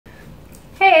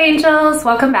Hey Angels,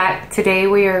 welcome back. Today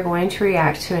we are going to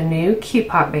react to a new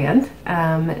K-pop band.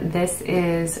 This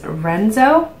is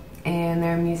Renzo and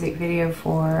their music video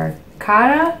for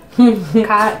QARA.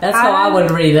 That's how I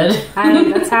would read it.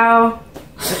 That's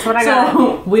what I got.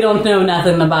 So, we don't know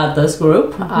nothing about this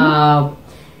group. I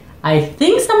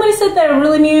think somebody said they're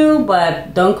really new,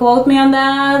 but don't quote me on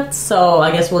that. So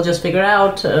I guess we'll just figure it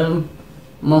out.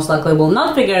 Most likely we'll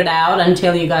not figure it out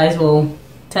until you guys will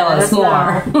tell us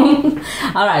more.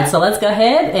 Alright, so let's go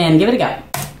ahead and give it a go.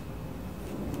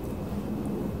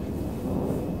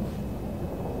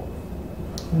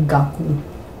 Gaku.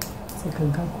 It's like a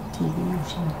Gaku TV or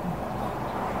something.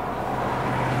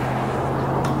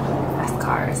 Fast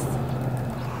cars.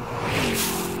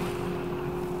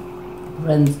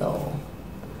 Renzo.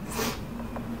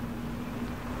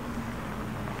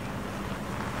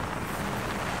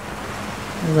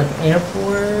 There's like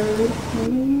airport.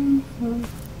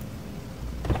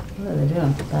 What are they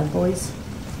doing? Bad boys?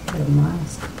 Get a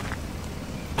mask.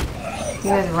 You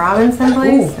guys robbing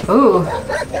someplace? Ooh. A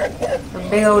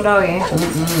big old doggy.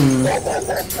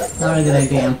 Not a good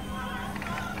idea.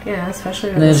 Yeah, especially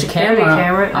with There's the security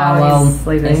camera. Oh, well, he's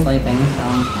sleeping. He's sleeping,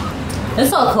 so.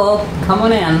 It's all cool. Come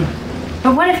on in.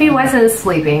 But what if he wasn't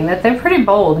sleeping? That they're pretty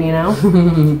bold, you know?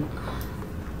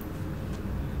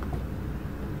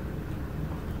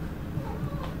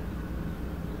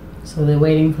 So they're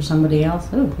waiting for somebody else?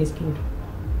 Oh, he's cute.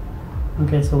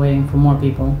 Okay, so waiting for more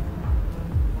people.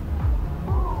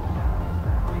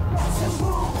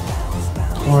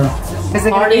 Or is it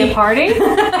gonna be a party? It's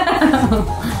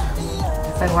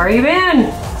like, where you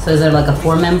been? So is there like a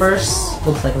 4 members?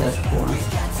 Looks like there's 4.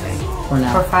 For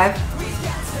now. Or 5?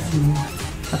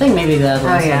 I think maybe the other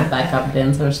one's yeah. like backup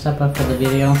dancer step up for the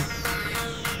video.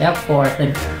 Yep, 4 I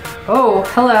think. Oh,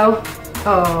 hello.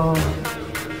 Oh.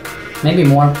 Maybe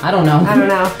more. I don't know. I don't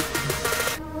know.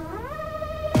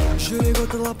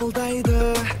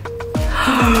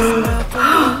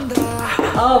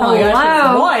 Oh my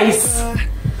gosh, voice.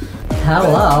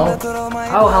 Hello.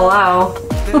 Oh, hello.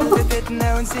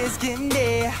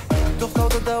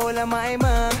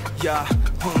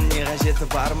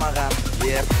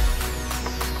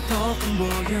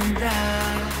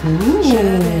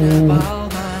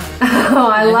 Oh,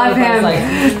 I love him.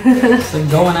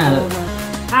 Like going at it.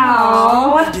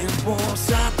 Oh.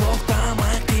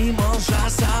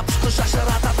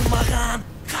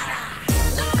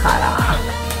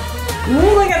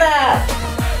 Ooh, look at that.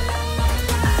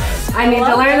 I need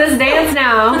to learn this dance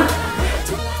now.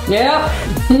 Yep.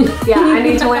 Yeah, I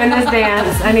need to learn this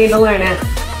dance. I need to learn it.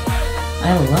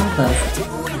 I love this.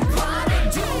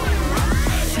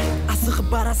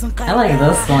 I like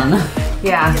this one.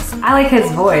 Yeah, I like his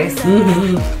voice.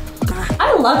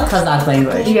 I love Kazakh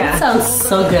language. Yeah. It sounds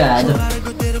so good.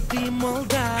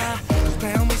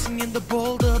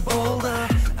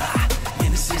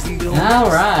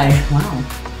 Alright, wow.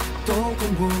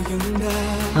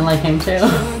 I like him too.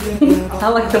 I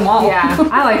like them all. Yeah,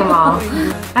 I like them all.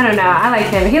 I don't know, I like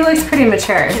him. He looks pretty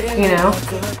mature, you know?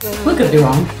 We could be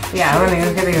wrong. Yeah, I mean,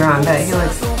 we could be wrong, but he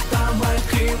looks...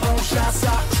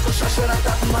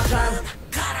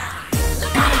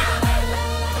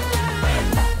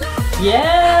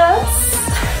 Yes!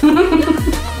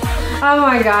 Oh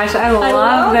my gosh, I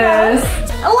love this.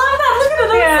 I love that. Look at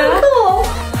it. Yeah. That's so cool.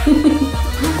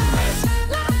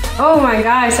 Oh my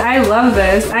gosh, I love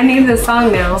this. I need this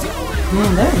song now.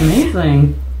 Man, they're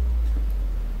amazing.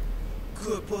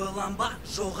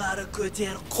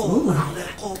 Ooh.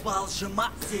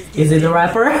 Is he the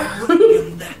rapper?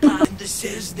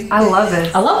 I love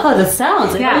this. I love how this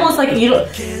sounds. It's almost like you don't,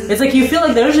 it's like you feel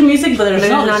like there's a music, but there's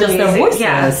not. It's just their voices.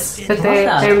 Yes, but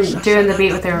they're doing the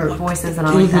beat with their voices and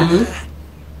all like that.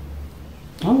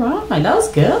 Alright, that was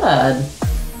good.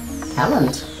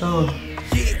 Talent. Oh.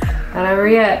 Not over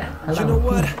yet. You know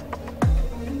what?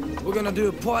 We're gonna do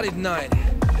a party tonight.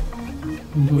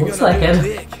 Looks like it.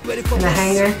 In the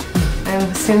hangar,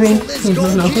 I'm assuming.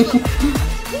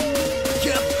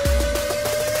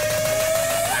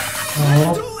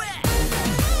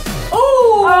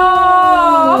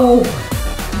 Oh!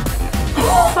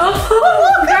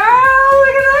 Girl, look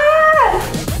at that!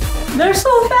 They're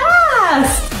so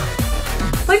fast!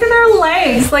 Look at their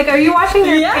legs. Like, are you watching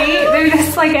their feet? They're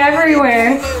just like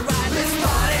everywhere.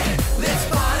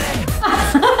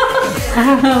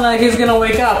 Like he's gonna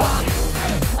wake up.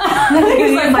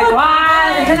 He's like,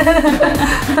 what?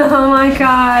 Oh my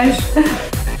gosh.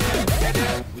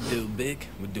 We do big,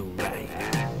 we do right.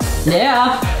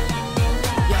 Yeah.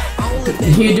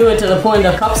 You do it to the point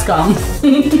the cops come.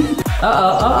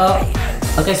 Uh-oh.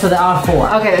 Okay, so there are 4.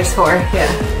 Okay, there's 4, yeah.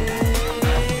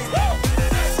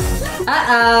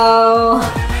 Uh-oh.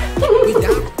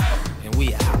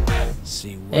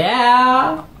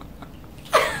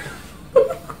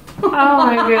 Oh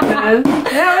my goodness.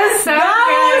 That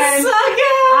was so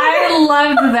good. I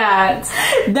loved that.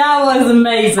 That was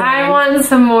amazing. I want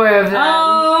some more of that.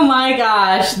 Oh my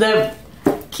gosh. The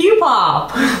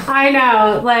Q-pop. I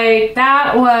know. Like,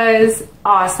 that was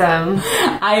awesome.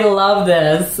 I love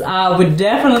this. We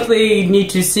definitely need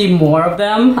to see more of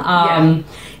them.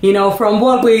 You know, from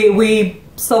what we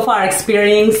so far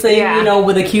experiencing, you know,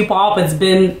 with the Q-pop, it's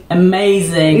been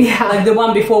amazing. Like the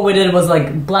one before we did was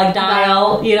like Black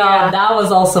Dial, you know, that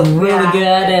was also really good.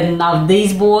 And now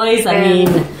these boys, I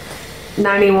mean,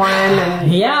 91 and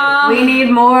we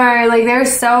need more. Like, they're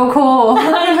so cool.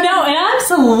 I know, and I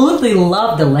absolutely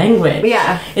love the language.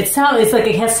 It's like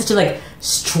it has such a like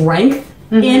strength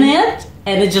in it,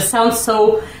 and it just sounds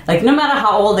so like, no matter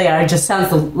how old they are, it just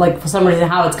sounds like, for some reason,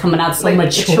 how it's coming out so like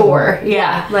mature.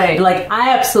 Like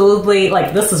I absolutely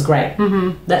like, this is great.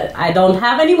 That I don't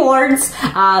have any words.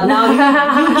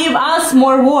 Now you give us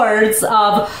more words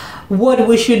of what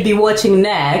we should be watching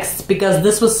next, because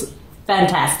this was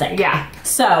fantastic.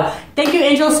 So thank you,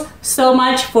 Angels, so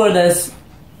much for this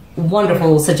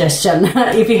wonderful suggestion.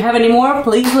 If you have any more,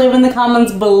 please leave in the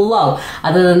comments below.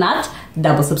 Other than that,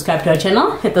 double subscribe to our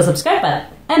channel, hit the subscribe button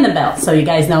and the bell so you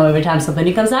guys know every time something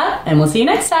new comes out, and we'll see you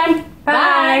next time.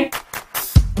 Bye.